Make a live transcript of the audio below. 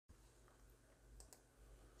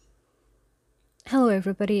Hello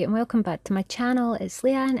everybody and welcome back to my channel. It's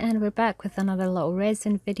Leanne and we're back with another little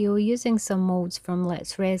resin video using some molds from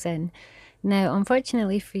Let's Resin. Now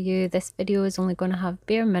unfortunately for you, this video is only going to have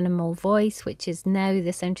bare minimal voice, which is now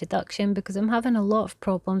this introduction, because I'm having a lot of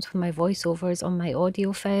problems with my voiceovers on my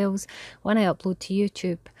audio files when I upload to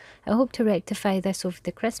YouTube. I hope to rectify this over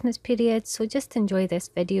the Christmas period, so just enjoy this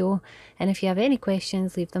video, and if you have any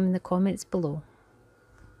questions, leave them in the comments below.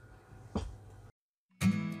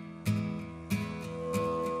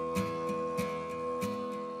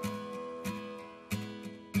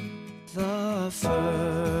 The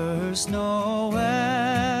first Noel,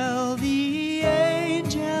 the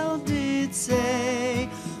angel did say,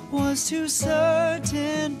 was to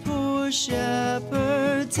certain poor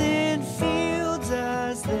shepherds in fields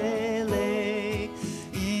as they lay,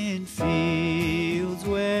 in fields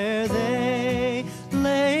where they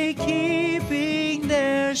lay keeping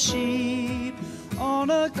their sheep on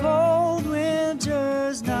a cold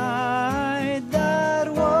winter's night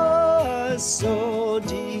that was so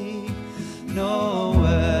deep.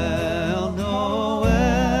 Noel,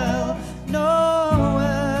 Noel,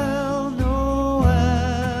 Noel,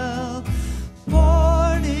 Noel,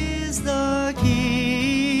 born is the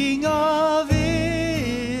King of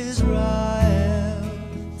Israel.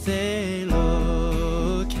 They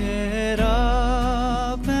looked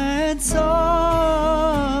up and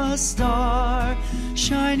saw a star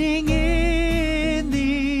shining in the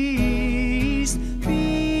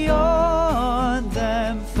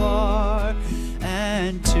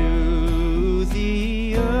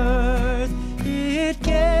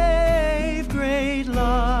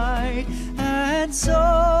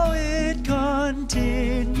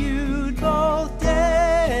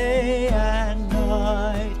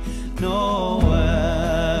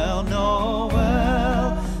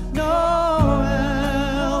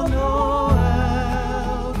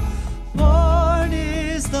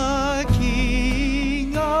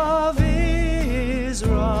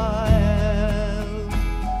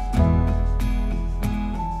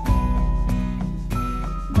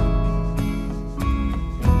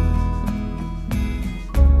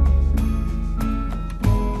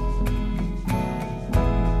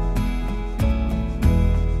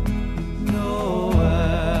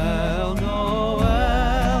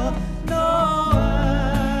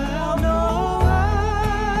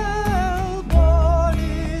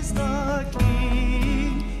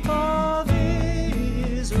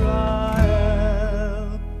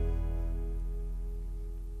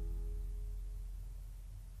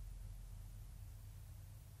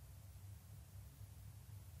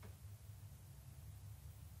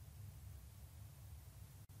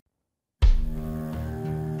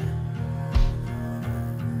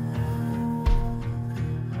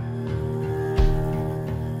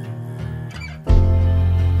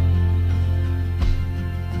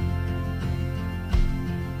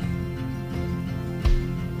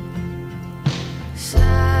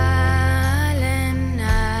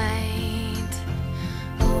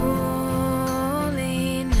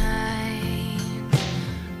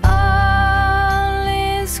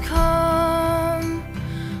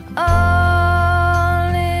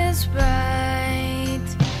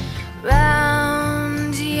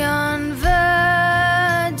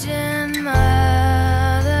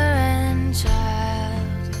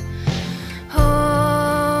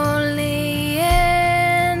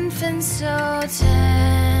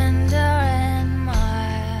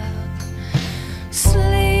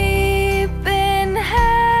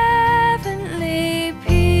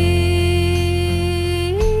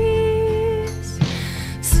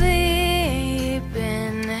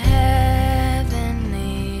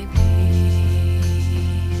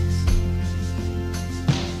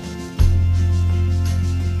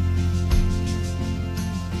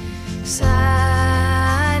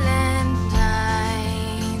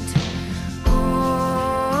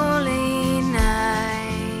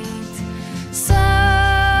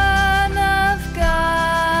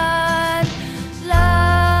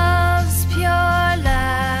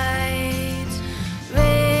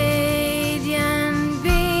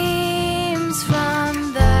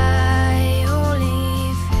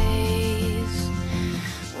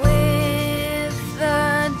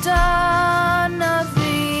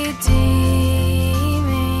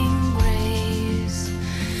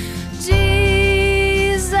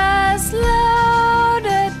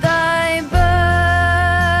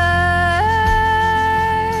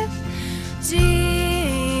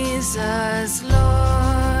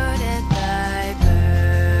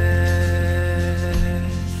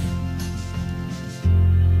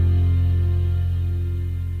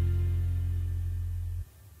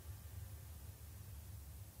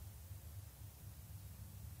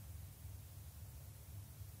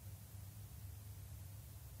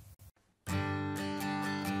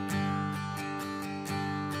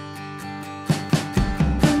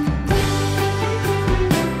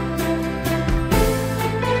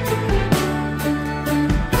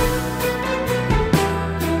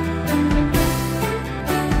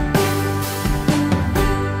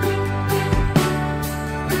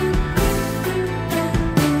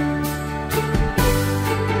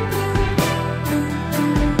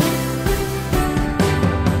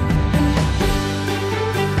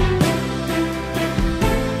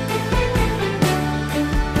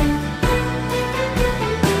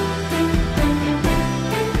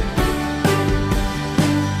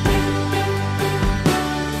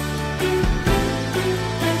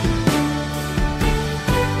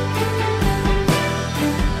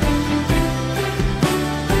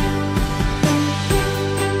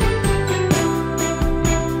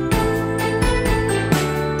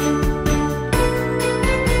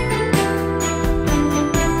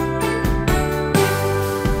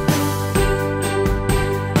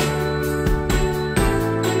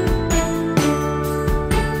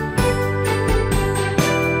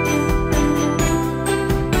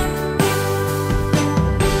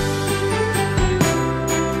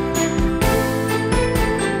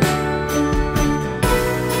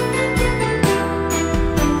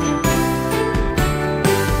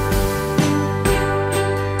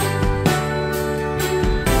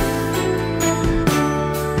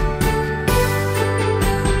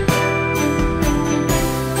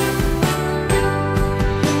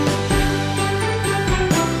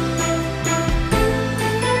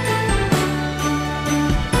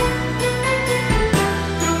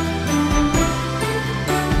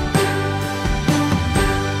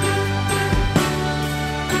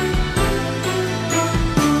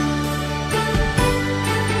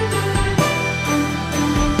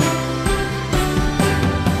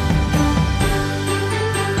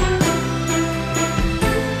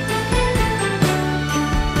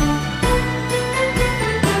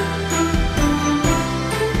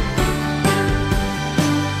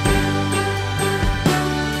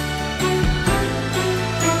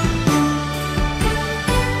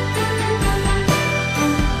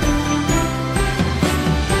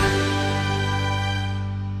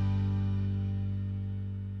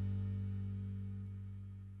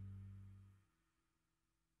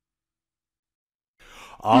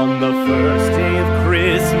On the first day of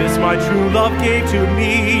Christmas, my true love gave to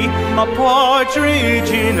me a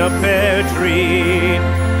partridge in a pear tree.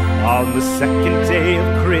 On the second day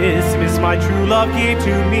of Christmas, my true love gave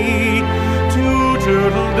to me 2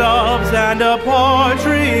 turtle doves and a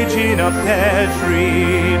partridge in a pear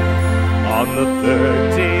tree. On the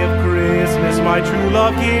third day of Christmas, my true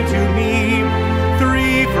love gave to me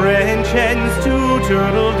 3 French hens, 2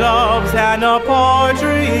 turtle doves, and a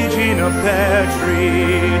partridge in a pear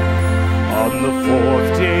tree. On the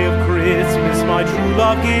fourth day of Christmas, my true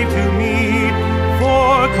love gave to me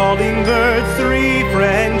 4 calling birds, 3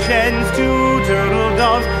 French hens, 2 turtle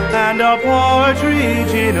doves, and a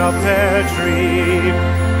partridge in a pear tree.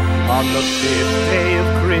 On the fifth day of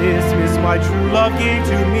Christmas, my true love gave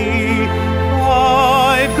to me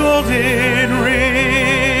 5 golden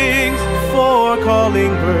rings, 4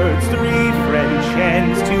 calling birds, 3 French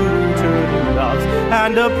hens, 2 turtle doves,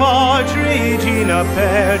 and a partridge in a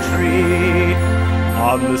pear tree.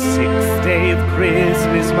 On the sixth day of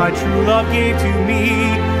Christmas, my true love gave to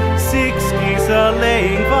me 6 geese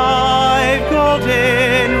a-laying, 5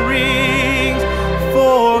 golden rings,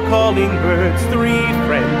 4 calling birds, 3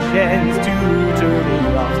 French hens, 2 turtle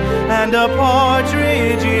doves, and a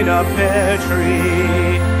partridge in a pear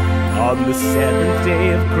tree. On the seventh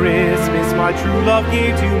day of Christmas, my true love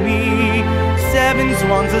gave to me 7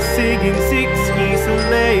 swans a-singing, 6 geese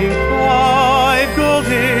a-laying, 5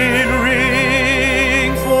 golden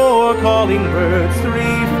rings, 4 calling birds,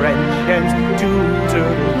 3 French hens, 2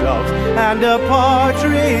 turtle doves, and a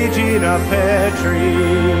partridge in a pear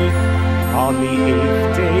tree. On the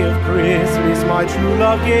 8th day of Christmas, my true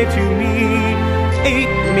love gave to me 8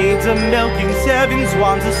 maids a-milking, 7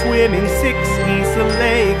 swans a-swimming, 6 geese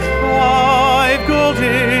a-laying, 5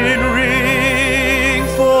 golden rings,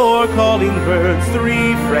 4 calling birds,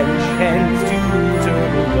 3 French hens, 2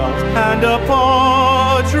 turtle doves, and a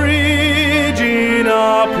partridge in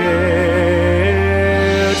a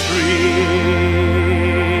pear tree.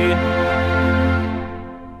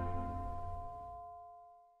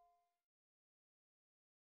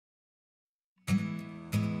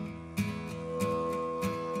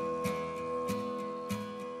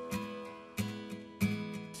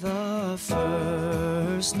 The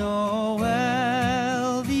first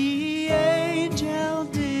Noel, the angel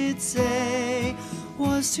did say,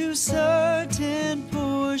 was to certain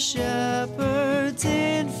poor shepherds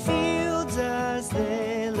in fields as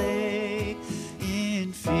they lay,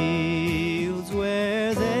 in fields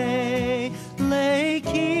where they lay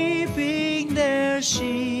keeping their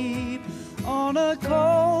sheep on a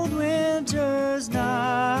cold winter's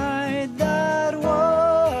night that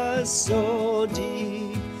was so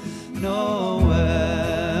deep.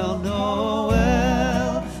 Noel,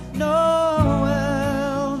 Noel,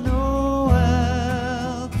 Noel,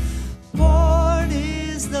 Noel, born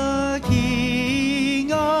is the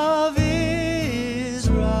King of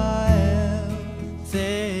Israel.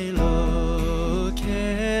 They looked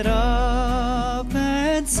up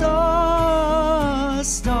and saw a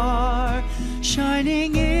star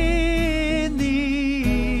shining in the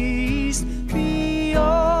east,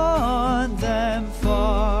 beyond them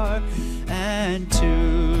far. And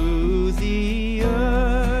to the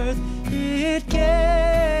earth it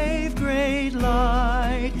gave great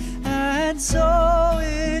light, and so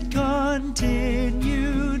it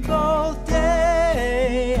continued both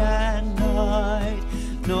day and night.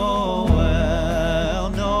 Noel,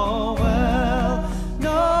 Noel,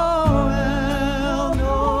 Noel,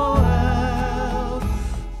 Noel,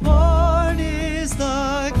 born is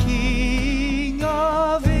the King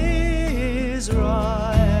of Israel.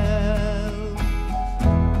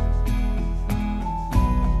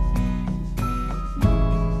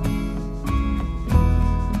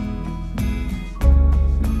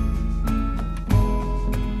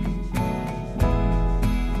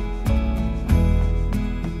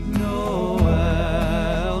 No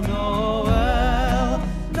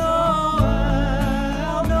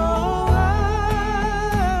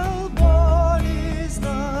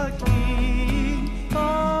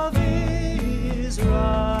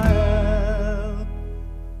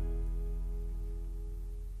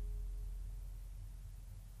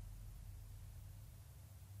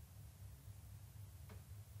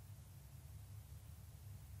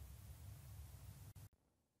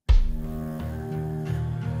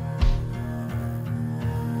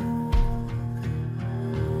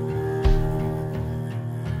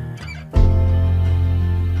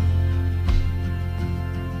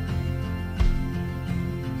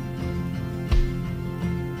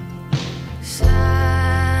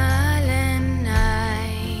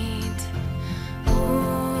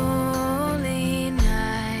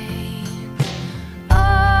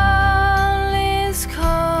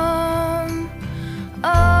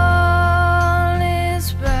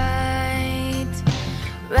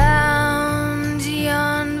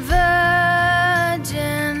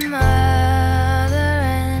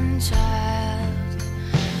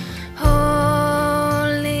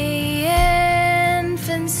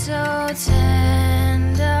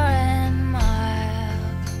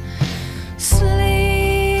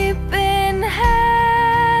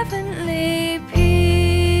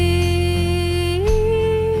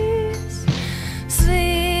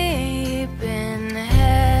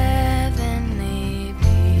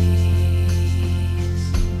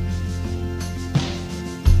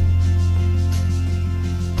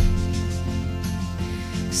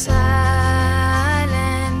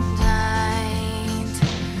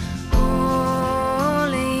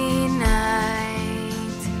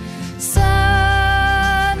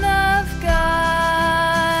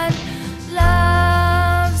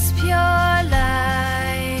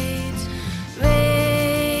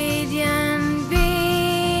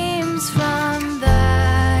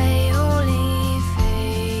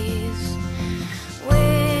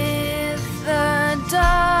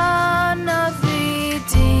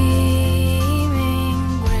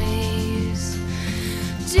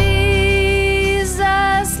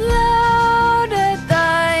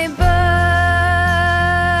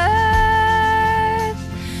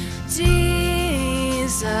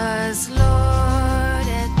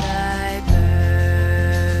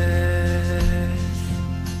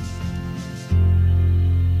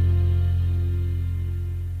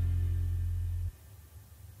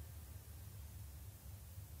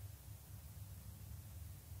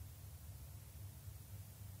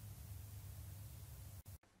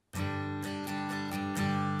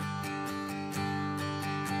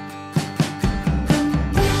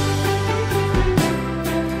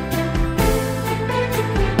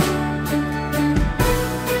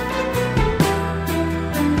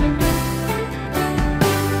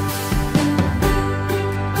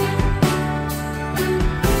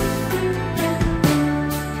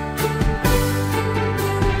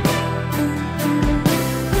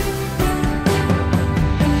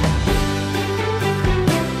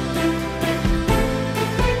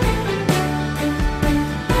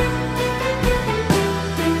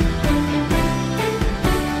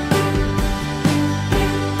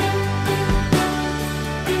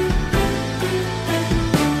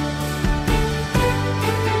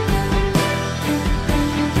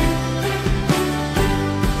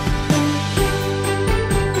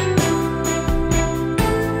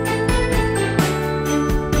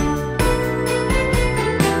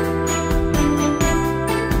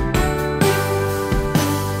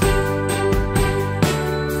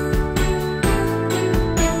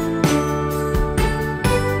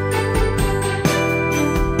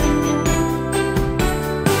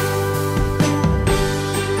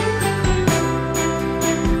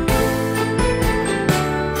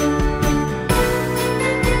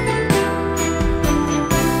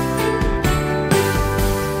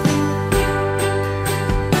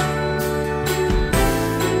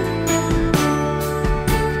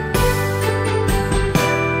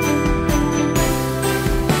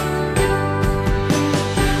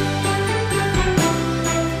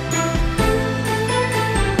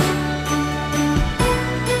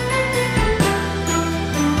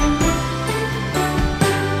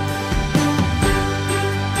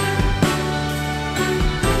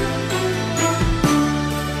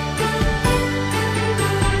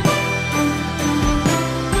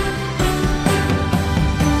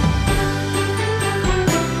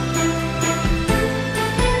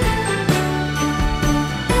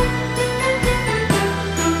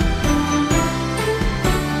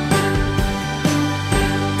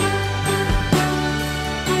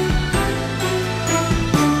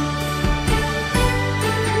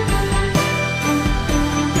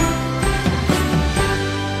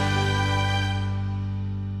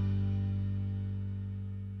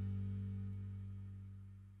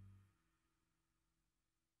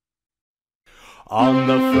On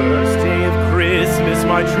the first day of Christmas,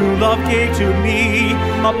 my true love gave to me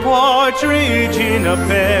a partridge in a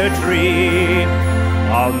pear tree.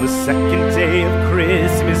 On the second day of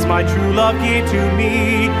Christmas, my true love gave to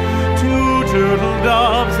me 2 turtle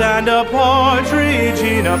doves and a partridge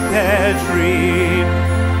in a pear tree.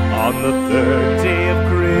 On the third day of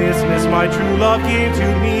Christmas, my true love gave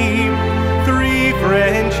to me 3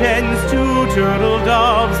 French hens, 2 turtle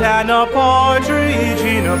doves, and a partridge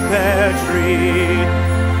in a pear tree.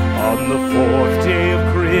 On the fourth day of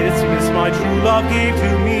Christmas, my true love gave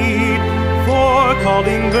to me 4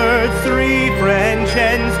 calling birds, 3 French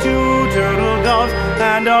hens, 2 turtle doves,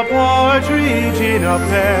 and a partridge in a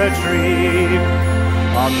pear tree.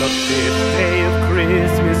 On the fifth day of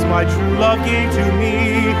Christmas, my true love gave to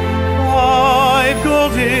me 5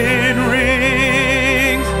 golden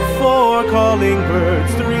rings, 4 calling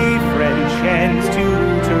birds, 3 French hens, 2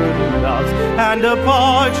 turtle doves, and a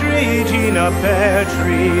partridge in a pear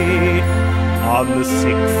tree. On the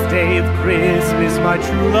sixth day of Christmas, my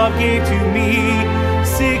true love gave to me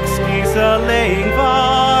 6 geese a-laying,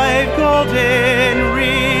 5 golden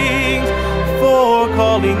rings, 4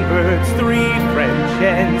 calling birds, 3 French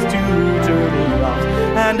hens, 2 turtle doves,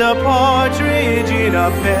 and a partridge in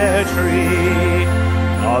a pear tree.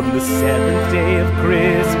 On the seventh day of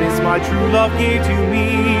Christmas, my true love gave to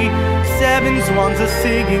me 7 swans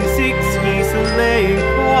a-singing, 6 geese a-laying,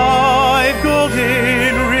 5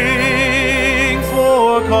 golden rings,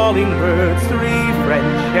 4 calling birds, 3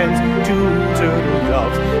 French hens, 2 turtle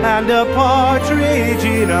doves, and a partridge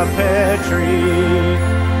in a pear tree.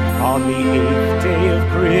 On the 8th day of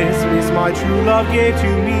Christmas, my true love gave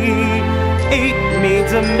to me 8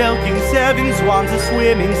 maids a-milking, 7 swans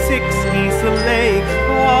a-swimming, 6 geese a-laying,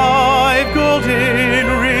 5 golden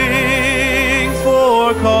rings,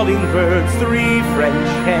 4 calling birds, 3 French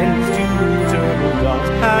hens, 2 turtle doves,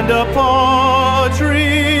 and a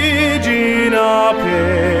partridge in a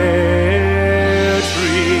pear tree.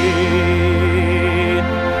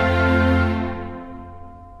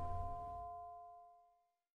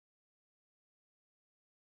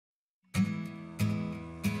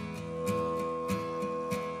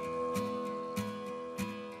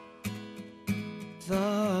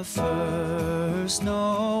 The first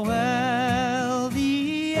Noel,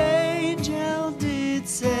 the angel did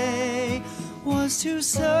say, was to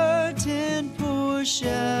certain poor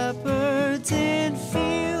shepherds in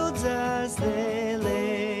fields as they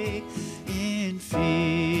lay, in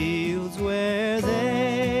fields where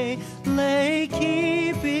they lay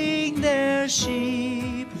keeping their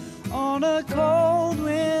sheep on a cold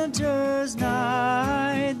winter's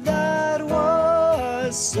night that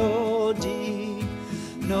was so deep.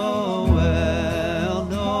 Noel,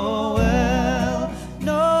 Noel,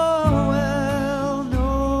 Noel,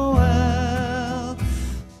 Noel,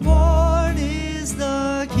 born is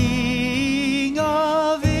the King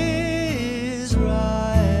of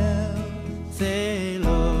Israel. They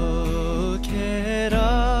looked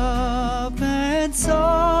up and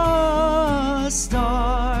saw a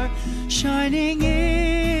star shining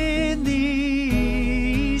in the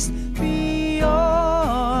east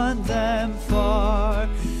beyond them far.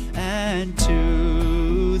 And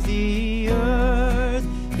to the earth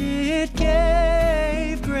it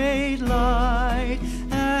gave great light,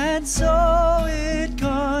 and so it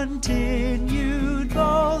continued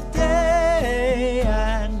both day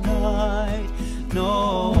and night.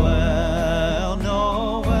 Noel,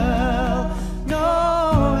 Noel,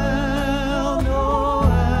 Noel,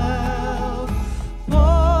 Noel,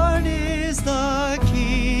 born is the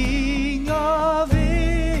King of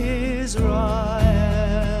Israel.